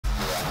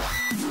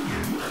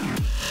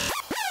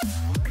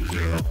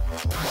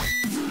Welcome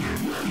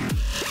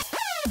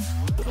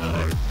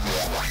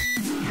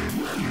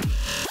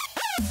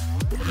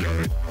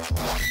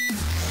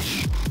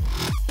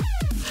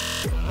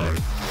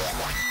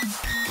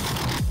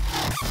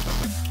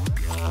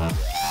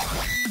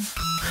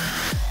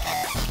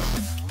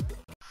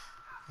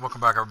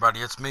back, everybody.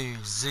 It's me,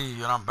 Z,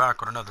 and I'm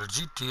back with another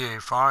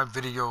GTA 5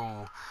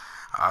 video.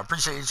 I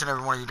appreciate each and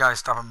every one of you guys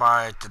stopping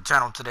by the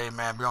channel today,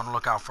 man. Be on the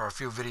lookout for a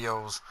few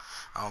videos.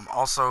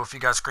 Also, if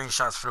you got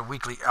screenshots for the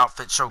weekly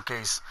outfit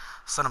showcase,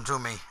 send them to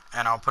me,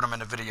 and I'll put them in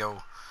the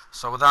video.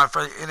 So without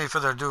any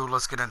further ado,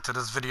 let's get into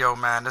this video,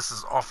 man. This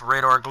is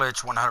off-radar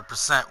glitch,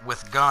 100%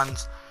 with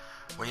guns.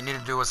 What you need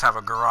to do is have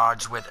a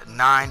garage with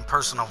 9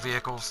 personal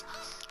vehicles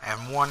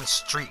and 1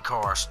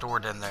 streetcar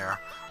stored in there,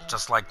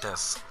 just like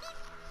this.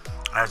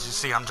 As you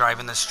see, I'm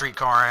driving this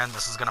streetcar in.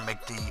 This is going to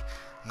make the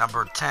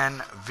number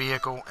 10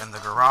 vehicle in the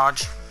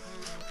garage.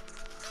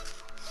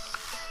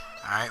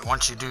 Alright,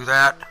 once you do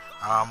that,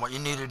 what you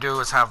need to do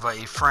is have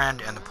a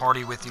friend in the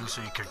party with you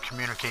so you can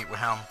communicate with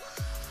him.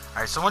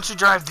 Alright, so once you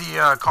drive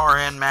the car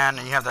in, man,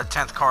 and you have that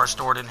 10th car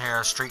stored in here,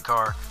 a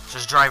streetcar,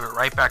 just drive it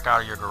right back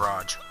out of your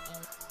garage.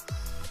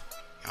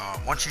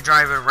 Once you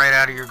drive it right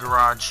out of your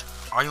garage,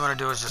 all you want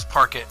to do is just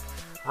park it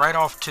right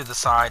off to the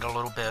side a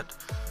little bit.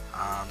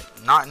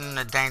 Not in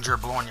the danger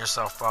of blowing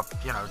yourself up,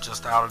 you know,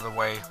 just out of the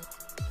way.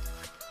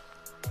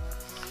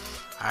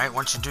 Alright,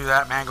 once you do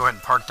that, man, go ahead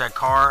and park that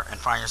car and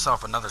find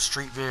yourself another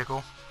street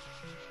vehicle.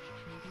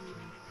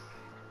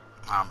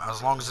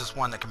 As long as it's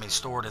one that can be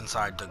stored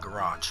inside the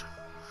garage.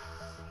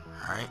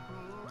 Alright.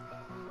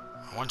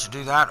 Once you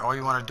do that, all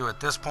you want to do at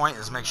this point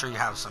is make sure you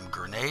have some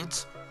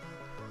grenades.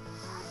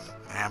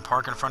 And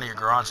park in front of your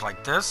garage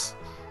like this.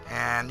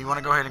 And you want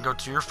to go ahead and go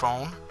to your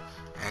phone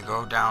and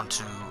go down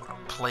to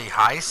Play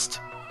Heist.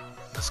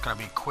 This is going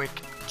to be quick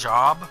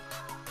job.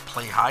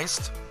 Play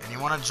Heist. And you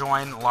want to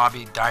join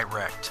lobby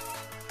direct.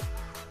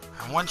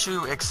 And once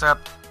you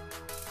accept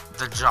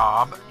the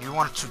job, you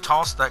want to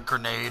toss that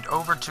grenade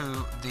over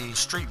to the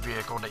street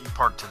vehicle that you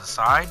parked to the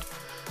side.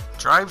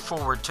 Drive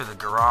forward to the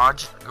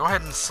garage. Go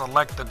ahead and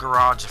select the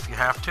garage if you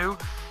have to.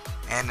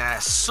 And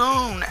as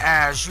soon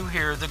as you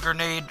hear the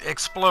grenade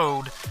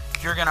explode,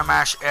 you're going to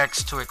mash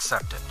X to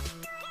accept it.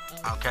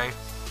 Okay?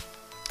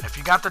 If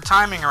you got the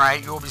timing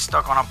right, you will be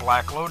stuck on a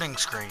black loading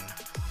screen.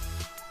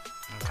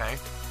 Okay?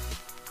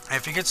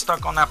 If you get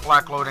stuck on that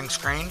black loading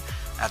screen,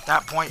 at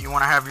that point you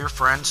want to have your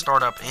friend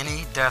start up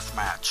any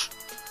deathmatch.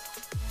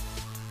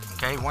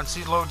 Okay? Once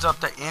he loads up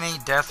to any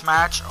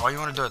deathmatch, all you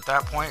want to do at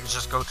that point is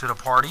just go to the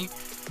party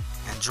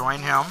and join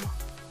him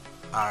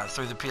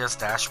through the PS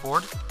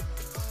dashboard.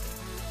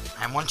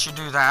 And once you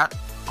do that,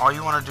 all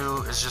you want to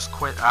do is just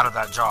quit out of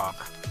that job.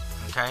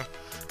 Okay?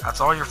 That's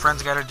all your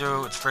friends got to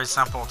do. It's very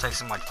simple. It takes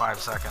them like 5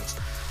 seconds.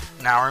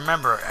 Now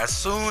remember, as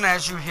soon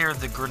as you hear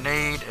the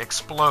grenade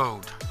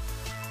explode,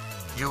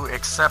 you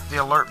accept the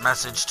alert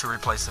message to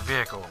replace the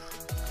vehicle.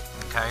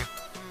 Okay?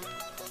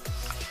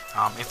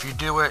 If you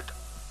do it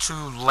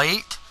too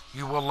late,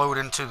 you will load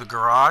into the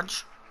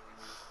garage.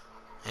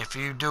 If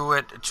you do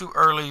it too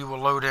early, you will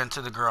load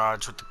into the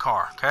garage with the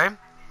car. Okay?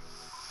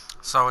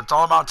 So it's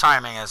all about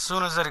timing. As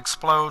soon as it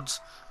explodes,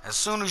 as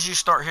soon as you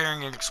start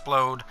hearing it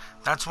explode,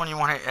 that's when you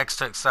want to hit X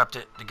to accept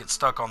it to get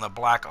stuck on the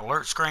black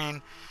alert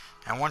screen.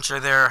 And once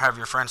you're there, have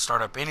your friend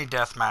start up any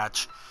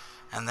deathmatch,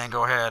 and then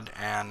go ahead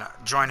and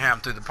join him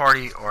through the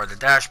party or the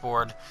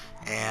dashboard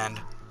and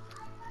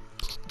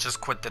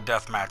just quit the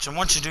deathmatch. And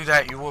once you do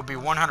that, you will be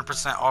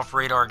 100% off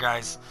radar,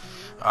 guys.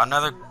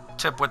 Another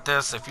tip with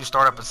this, if you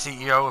start up a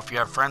CEO, if you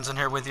have friends in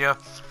here with you,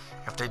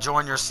 if they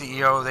join your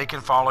CEO, they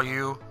can follow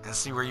you and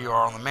see where you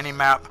are on the mini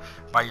map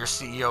by your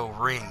CEO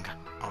ring.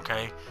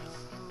 Okay,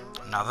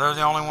 now they're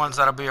the only ones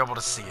that'll be able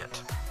to see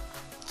it.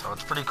 So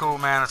it's pretty cool,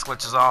 man. This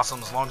glitch is awesome.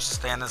 As long as you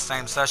stay in the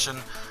same session,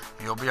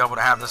 you'll be able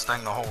to have this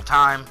thing the whole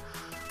time.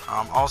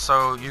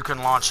 Also, you can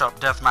launch up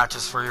death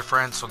matches for your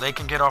friends so they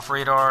can get off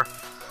radar.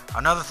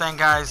 Another thing,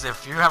 guys,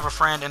 if you have a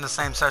friend in the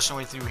same session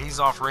with you, he's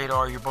off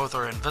radar, you both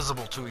are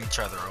invisible to each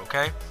other.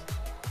 Okay,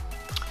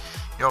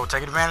 yo,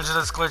 take advantage of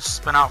this glitch. It's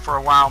been out for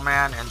a while,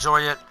 man.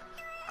 Enjoy it.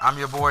 I'm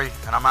your boy,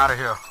 and I'm out of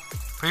here.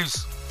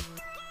 Peace.